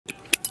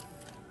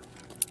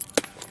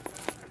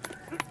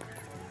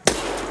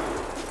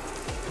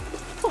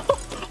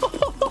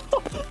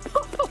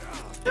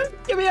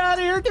out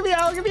of here. Get me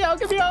out. Get me out.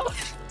 Get me out.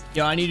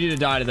 Yo, I need you to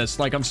die to this.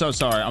 Like, I'm so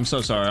sorry. I'm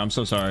so sorry. I'm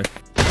so sorry.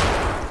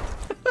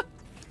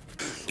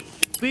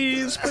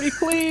 Please, please,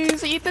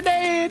 please, eat the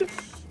nade.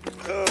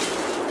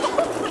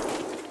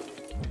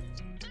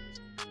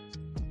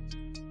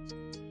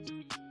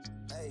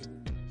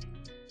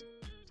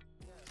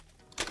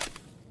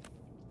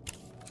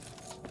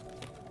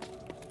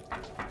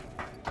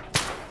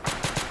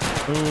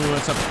 Ooh,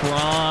 it's a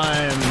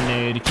prime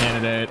nade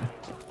candidate.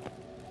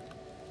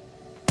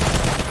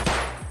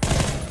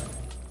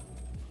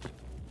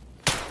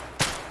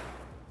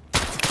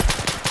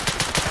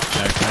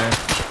 Okay.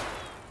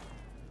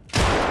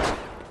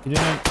 You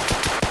didn't.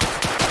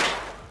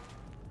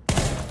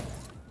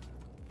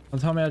 Don't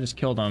tell me I just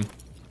killed him.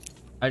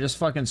 I just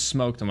fucking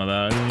smoked him with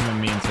that. I didn't even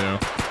mean to.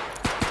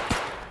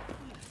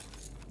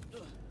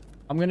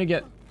 I'm gonna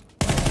get...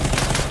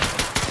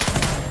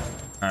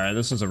 Alright,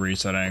 this is a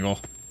reset angle.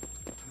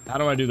 How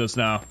do I do this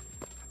now?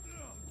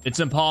 It's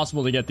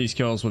impossible to get these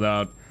kills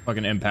without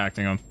fucking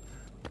impacting them.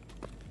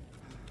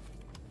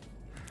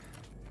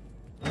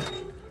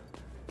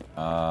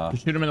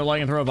 Just shoot him in the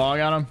leg and throw a VOG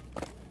at him?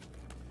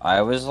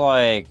 I was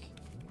like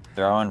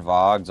throwing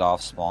VOGs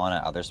off spawn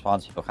at other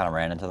spawns. People kind of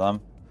ran into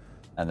them.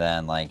 And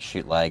then like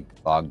shoot leg,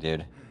 VOG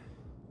dude.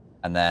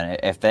 And then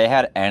if they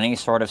had any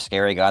sort of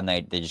scary gun,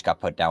 they just got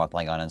put down with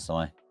leg gun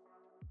instantly.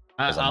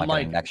 I'm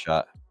like next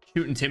shot.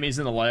 Shooting Timmy's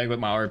in the leg with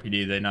my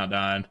RPD, they not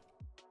dying.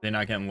 They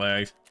not getting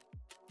legged.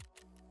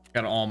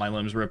 Got all my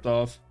limbs ripped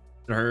off.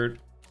 It hurt.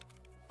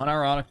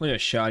 Unironically, a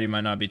shot you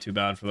might not be too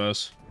bad for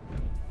this.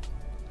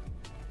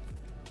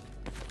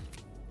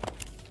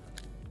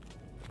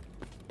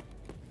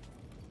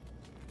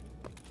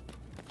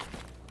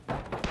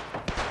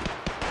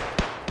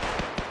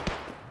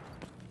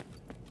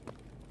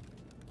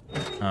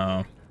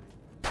 Oh.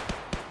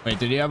 Wait,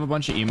 did he have a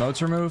bunch of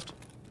emotes removed?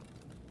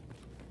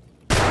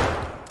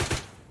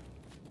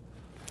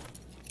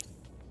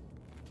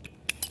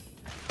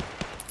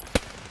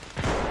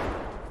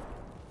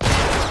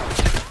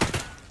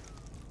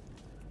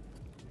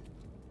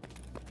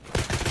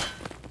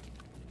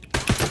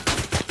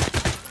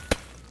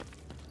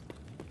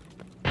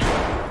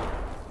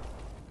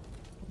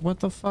 What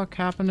the fuck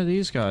happened to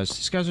these guys?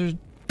 These guys are...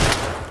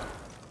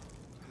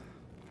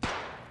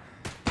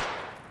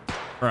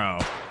 Bro.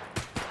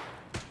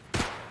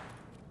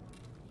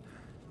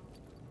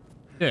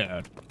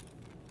 Dude.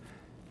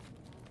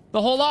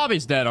 The whole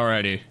lobby's dead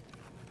already.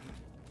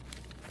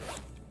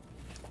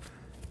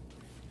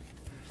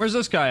 Where's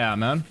this guy at,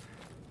 man?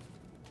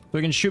 So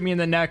he can shoot me in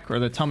the neck or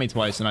the tummy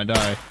twice and I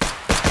die.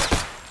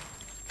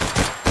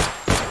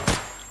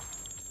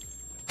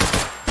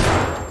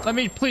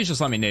 Please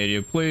just let me nade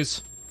you,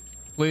 please.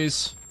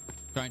 Please.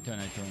 Don't turn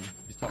it to him.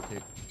 He's top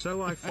tier.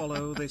 So I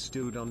follow this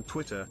dude on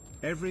Twitter.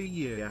 Every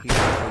year he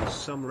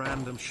posts some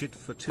random shit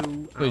for 2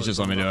 hours. Please just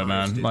let me do it,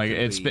 man. Like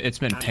it's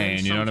been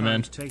pain, you know what I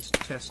mean? Taste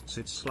tests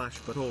it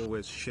 / but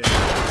always share it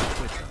on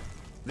Twitter.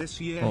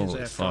 This year his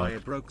air fryer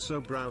broke,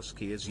 so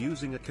Browski is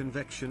using a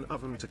convection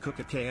oven to cook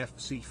a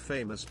KFC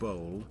famous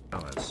bowl.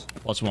 Hours.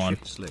 Plus one.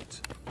 Shit's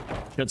lit.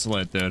 Shit's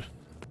lit, dude.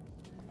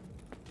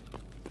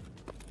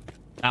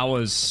 That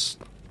was...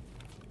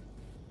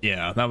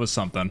 Yeah, that was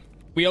something.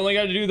 We only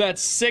got to do that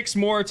 6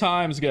 more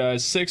times,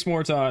 guys. 6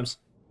 more times.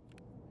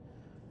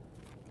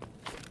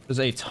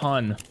 There's a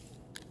ton.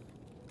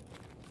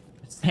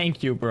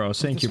 Thank you, bro.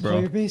 Thank you, bro.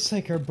 Player base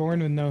like are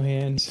born with no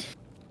hands.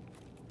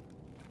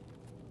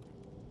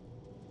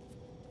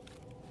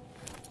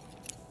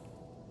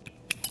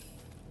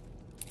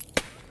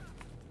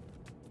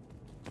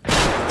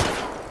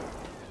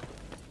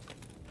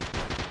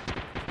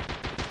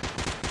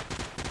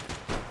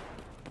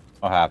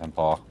 What happened,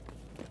 Paul?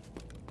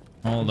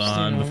 Hold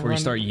on, before you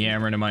start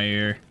yammering in my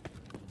ear.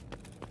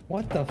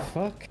 What the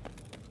fuck?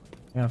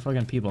 Yeah,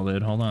 fucking people,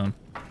 dude. Hold on.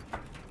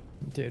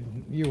 Dude,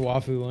 you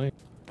waffling.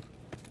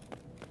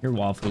 You're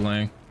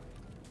waffling.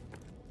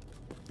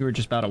 You were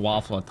just about to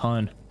waffle a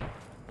ton.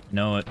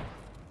 Know it.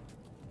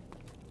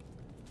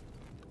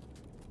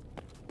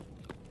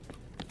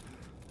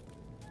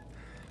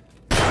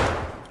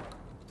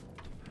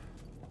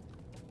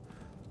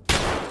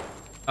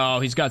 Oh,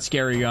 he's got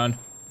scary gun.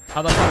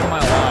 How the fuck am I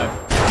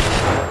alive?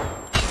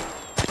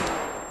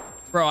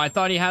 Bro, I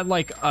thought he had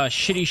like a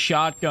shitty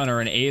shotgun or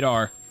an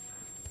 8R.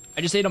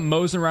 I just ate him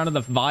mosing around in the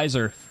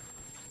visor.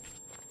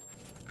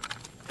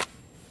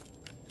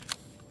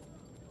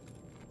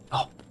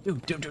 Oh,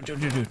 dude.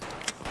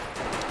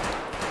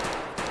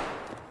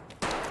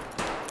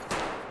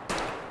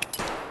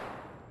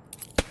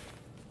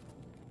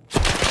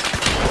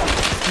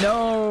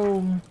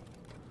 No.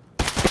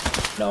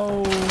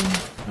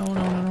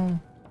 No.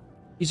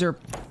 These are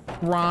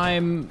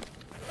prime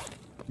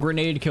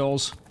grenade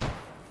kills.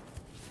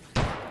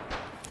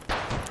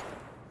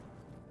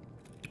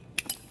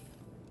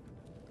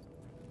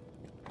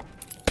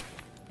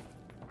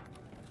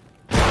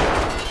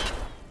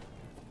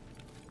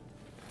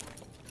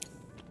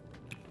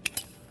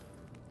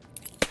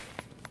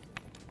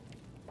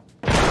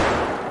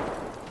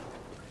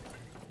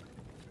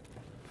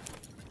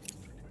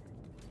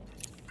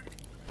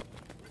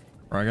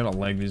 Or I gotta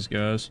leg these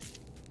guys.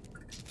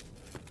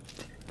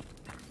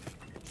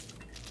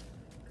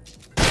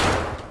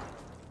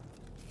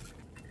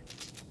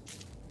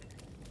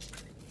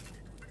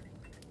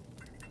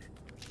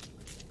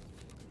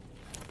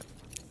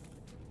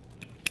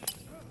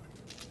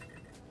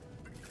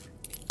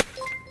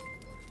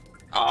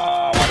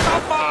 Oh, what the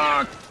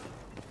fuck?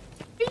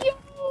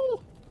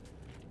 Yo!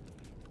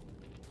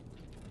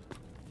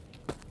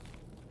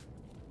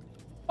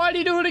 Why'd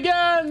he do it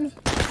again?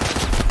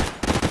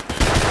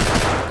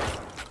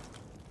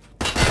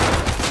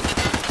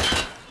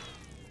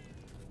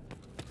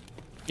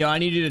 Yo, I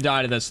need you to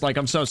die to this. Like,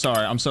 I'm so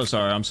sorry. I'm so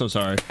sorry. I'm so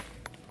sorry.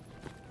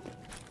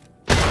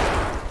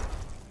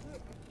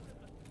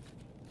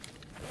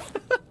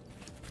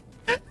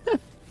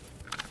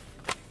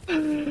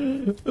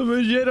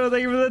 Vegito,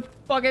 thank you for the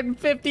fucking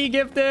 50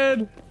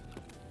 gifted.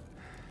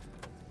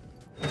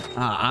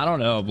 I don't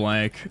know,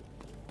 Blank.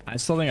 I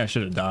still think I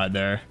should have died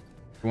there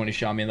when he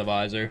shot me in the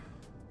visor.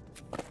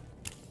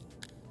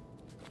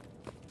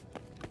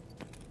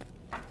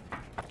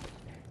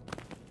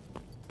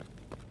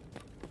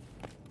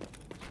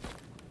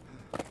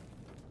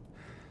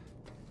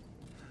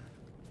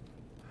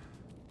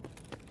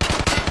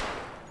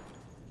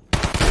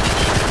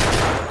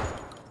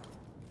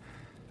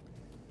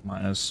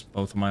 Minus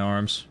both of my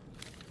arms.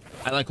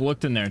 I like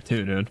looked in there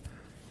too, dude.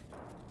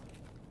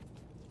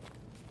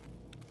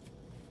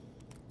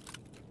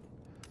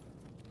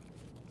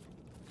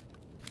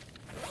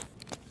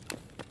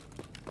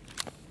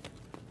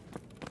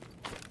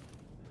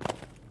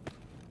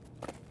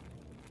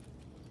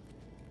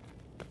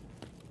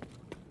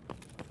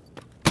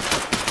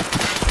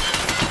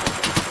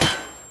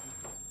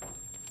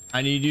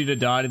 I need you to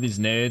die to these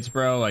nades,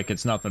 bro. Like,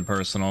 it's nothing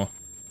personal.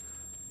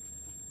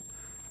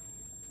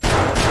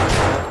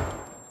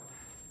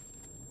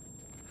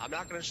 I'm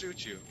not gonna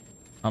shoot you.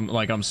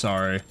 I'm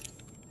sorry.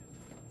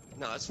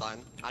 No, that's fine.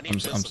 I need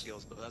pistol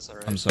kills, but that's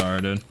alright. I'm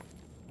sorry, dude.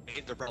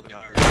 They're probably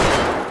hard.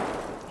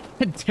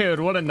 Dude,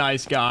 what a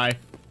nice guy.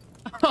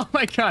 Oh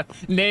my god.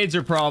 Nades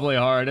are probably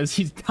hard as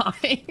he's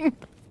dying.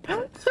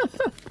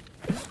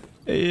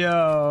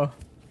 Yo.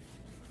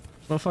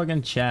 What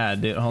fucking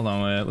Chad, dude. Hold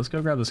on, wait. Let's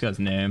go grab this guy's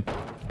name.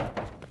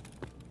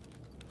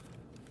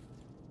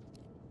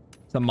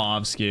 It's a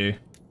Movsky.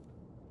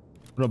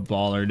 What a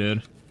baller,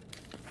 dude.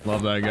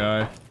 Love that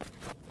guy.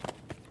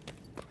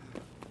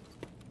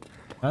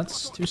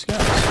 That's 2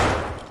 scouts.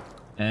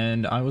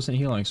 And I wasn't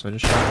healing, so I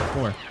just shot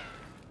before.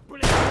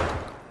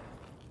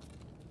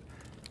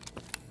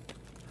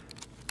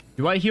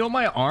 Do I heal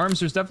my arms?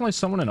 There's definitely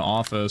someone in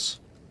office.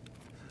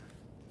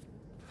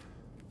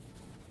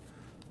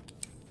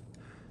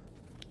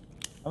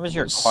 How was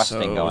your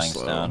questing going,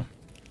 slow. Stone?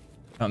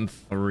 Gotten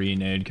 3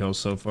 nade kills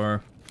so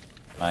far.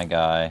 My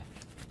guy.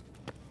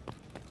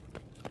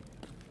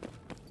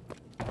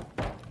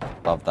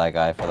 Love that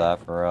guy for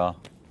that, for real.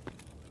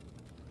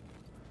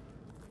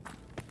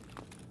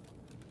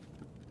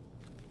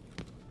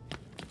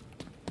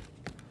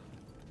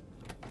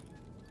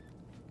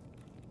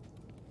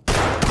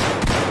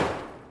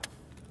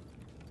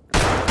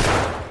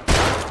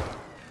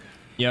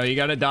 Yo, you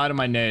gotta die to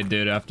my nade,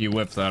 dude, after you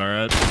whip that,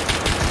 alright?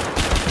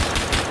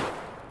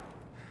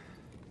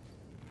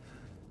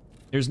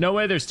 There's no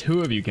way there's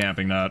 2 of you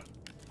camping that.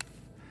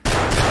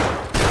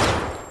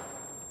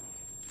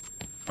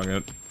 Fuck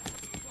it.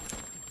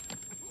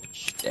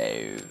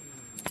 Dude.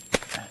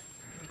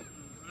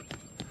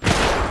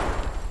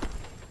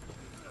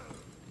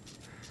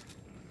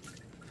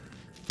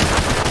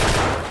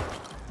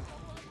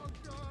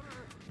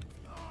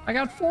 I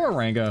got 4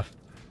 Ranga.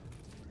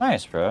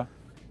 Nice, bro. I'm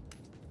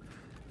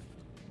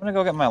gonna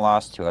go get my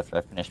last 2 after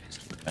I finish this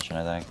mission,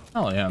 I think.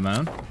 Oh yeah,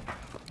 man.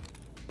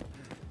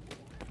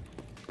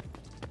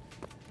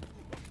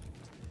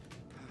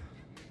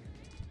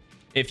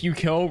 If you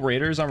kill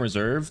raiders on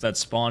reserve that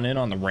spawn in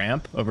on the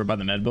ramp over by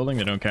the med building,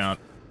 they don't count.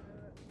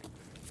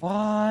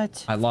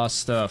 What? I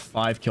lost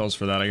 5 kills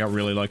for that. I got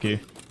really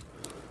lucky.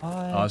 What?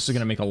 Oh, this is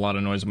gonna make a lot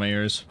of noise in my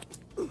ears.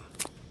 Oh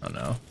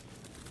no.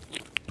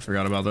 I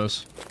forgot about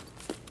this.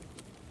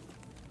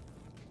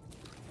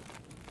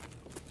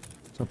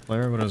 What's up,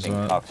 player? What is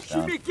that?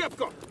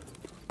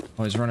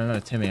 Oh, he's running out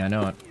of Timmy. I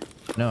know it.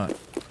 I know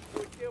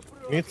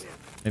it.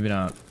 Maybe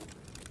not.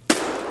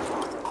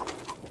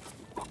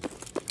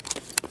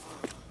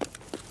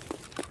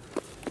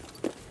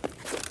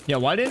 Yeah,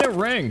 why didn't it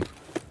ring?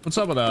 What's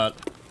up with that?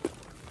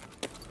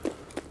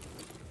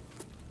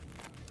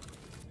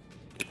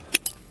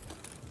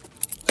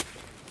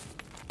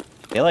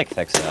 They like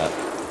fix that.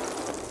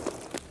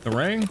 The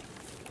ring?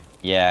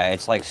 Yeah,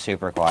 it's like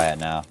super quiet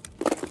now.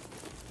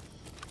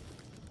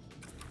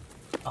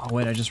 Oh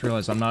wait, I just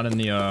realized I'm not in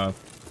the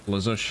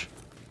Lazush.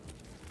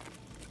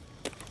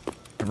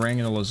 I rang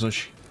in the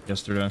Lazush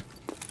yesterday.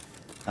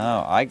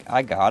 Oh,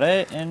 I got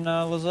it in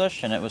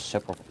Lazush and it was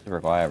super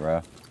quiet,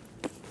 bro.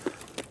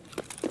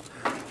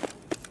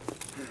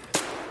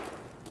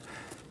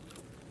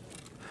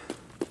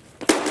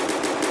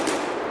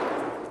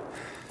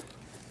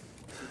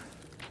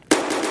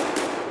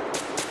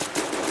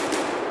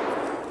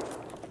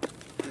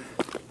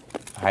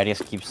 Heidi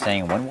just keeps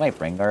saying one wipe,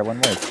 Rengar, one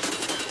wipe.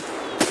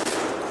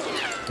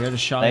 You had a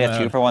shot. Can I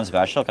get 2 for 1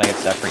 special? Can I get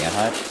Steph for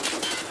Yanhut?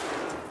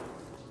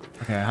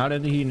 Okay, how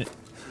did he...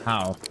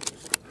 How?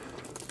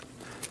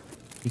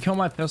 You kill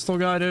my pistol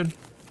guy, dude?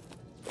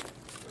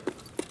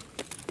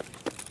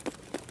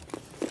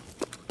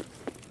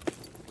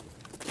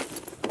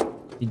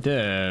 He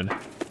did.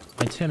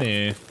 My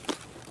Timmy.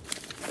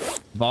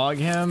 Vog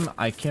him?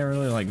 I can't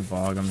really like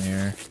Vog him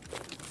here.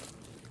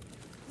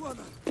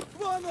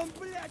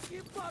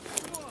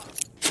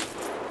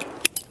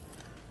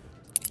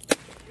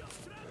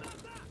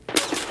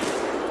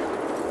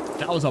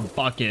 That was a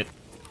bucket.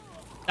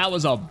 That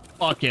was a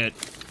bucket.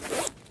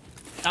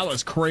 That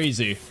was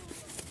crazy.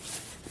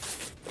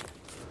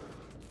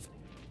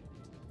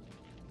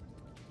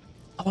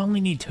 Oh, I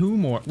only need 2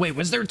 more. Wait,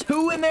 was there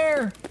 2 in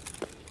there?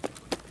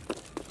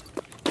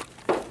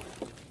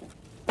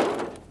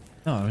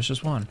 No, it was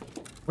just 1.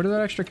 Where did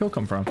that extra kill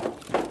come from?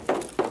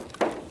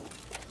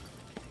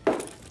 I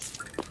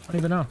don't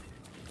even know.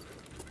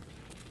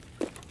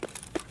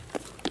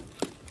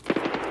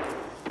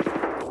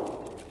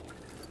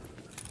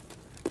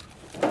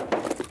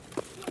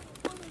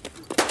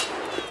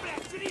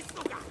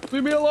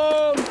 Leave me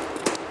alone!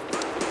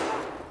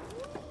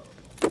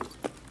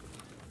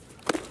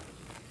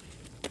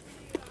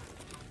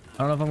 I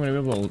don't know if I'm gonna be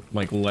able to,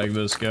 like, leg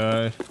this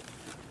guy.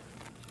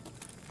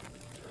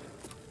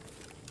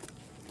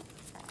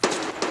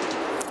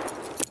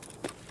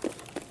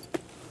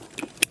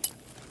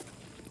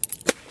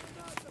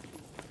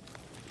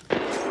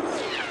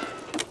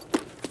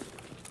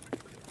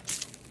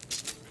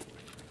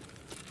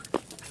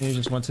 He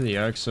just went to the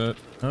exit.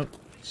 Oh,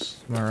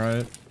 am I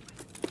right?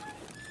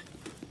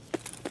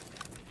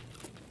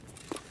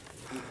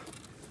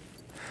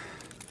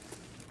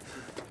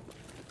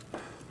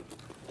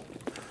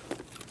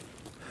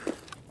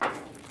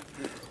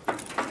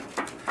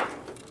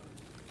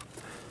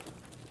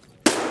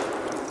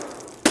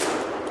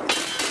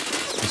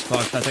 He's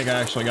fucked. I think I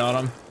actually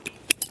got him.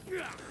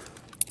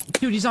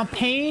 Dude, he's on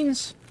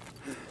pains?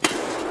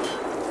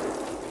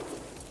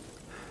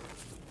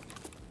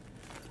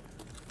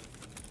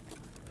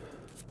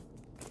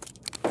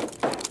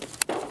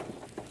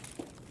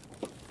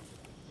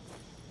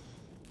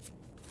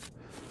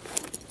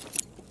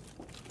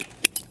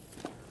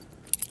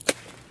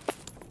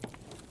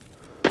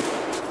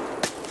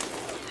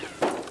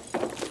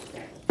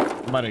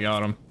 Might have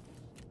got him.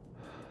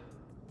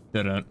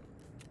 Didn't.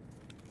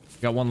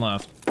 Got 1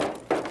 left.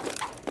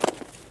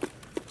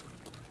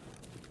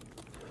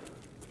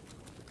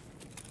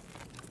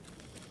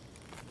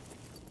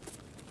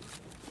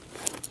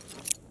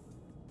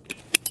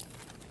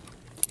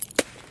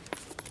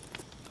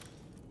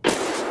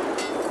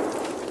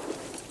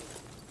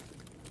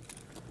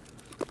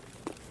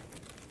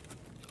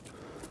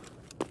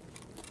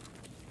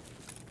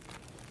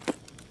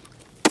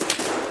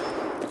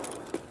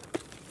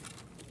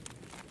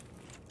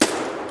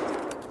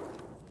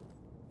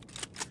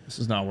 This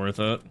is not worth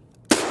it.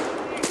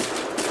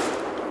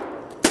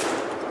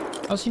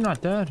 How's he not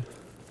dead?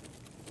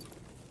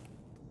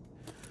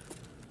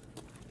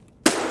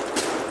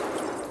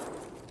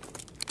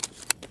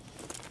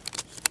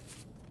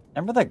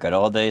 Remember the good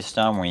old days,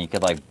 Stone, where you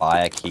could like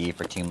buy a key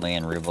for 2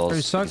 million rubles?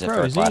 He sucked, use it bro.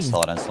 for a He's class eating.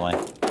 sell it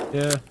instantly.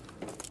 Yeah.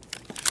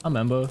 I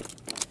remember.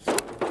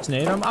 Let's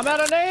nade him. I'm out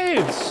of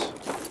nades!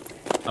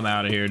 I'm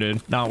out of here,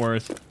 dude. Not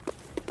worth.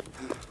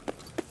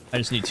 I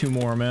just need 2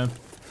 more, man.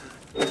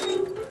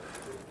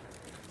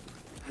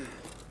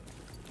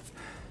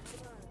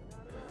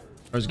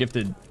 I was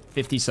gifted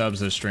 50 subs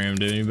this stream,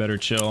 dude. You better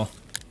chill.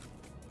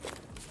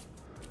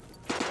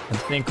 I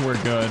think we're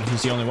good.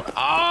 He's the only one.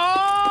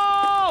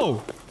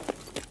 Oh!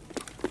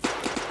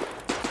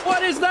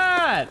 What is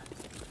that?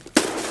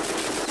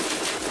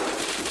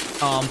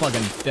 Oh, I'm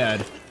fucking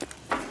dead.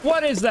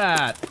 What is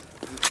that?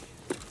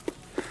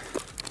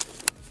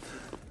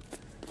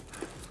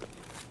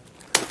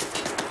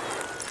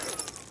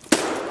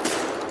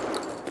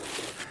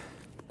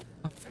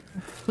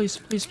 Please,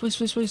 please, please,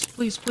 please, please,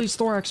 please, please,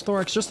 thorax,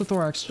 thorax, just the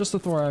thorax, just the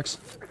thorax.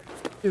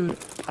 Dude,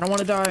 I don't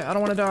want to die, I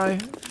don't want to die.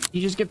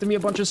 He just gifted me a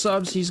bunch of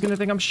subs, he's gonna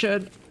think I'm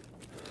shit.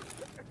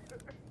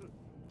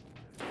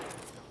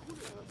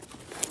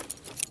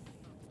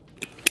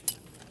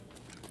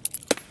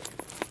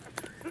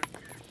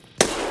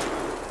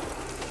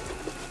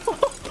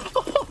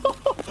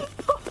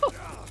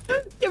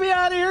 Get me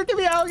out of here, get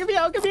me out, get me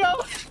out, get me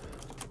out.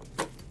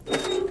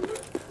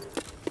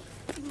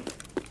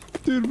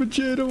 Dude,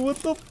 Vegeta, what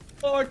the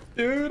fuck,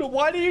 dude?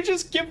 Why do you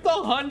just give the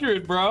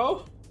 100,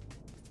 bro?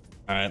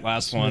 Alright,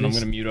 last one. I'm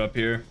gonna mute up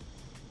here.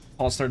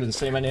 Paul started to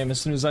say my name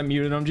as soon as I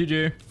muted him.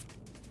 GG.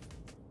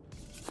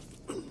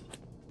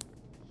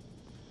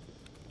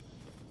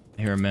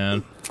 Here,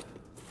 man.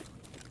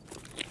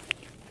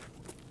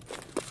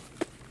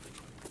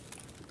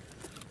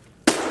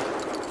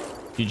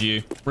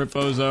 GG. Rip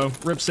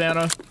Bozo. Rip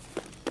Santa.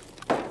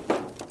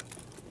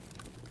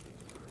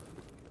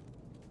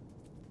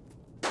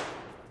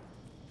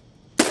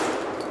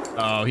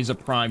 Oh, he's a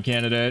prime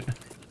candidate.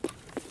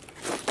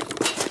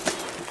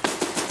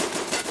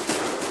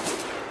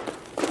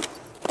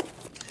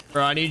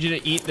 Bro, I need you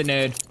to eat the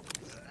nade.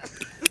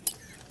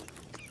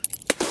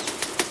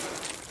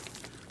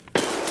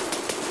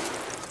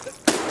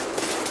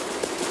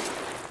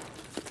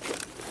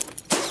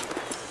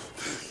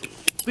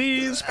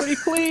 Please, pretty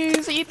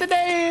please, eat the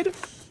nade.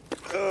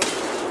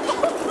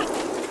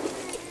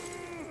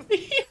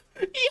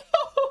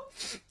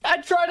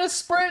 I tried to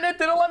sprint, it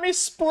didn't let me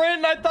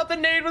sprint. I thought the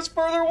nade was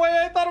further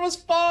away. I thought it was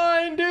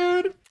fine,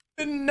 dude.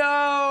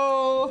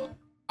 No.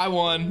 I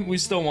won. We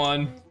still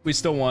won.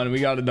 We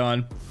got it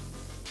done.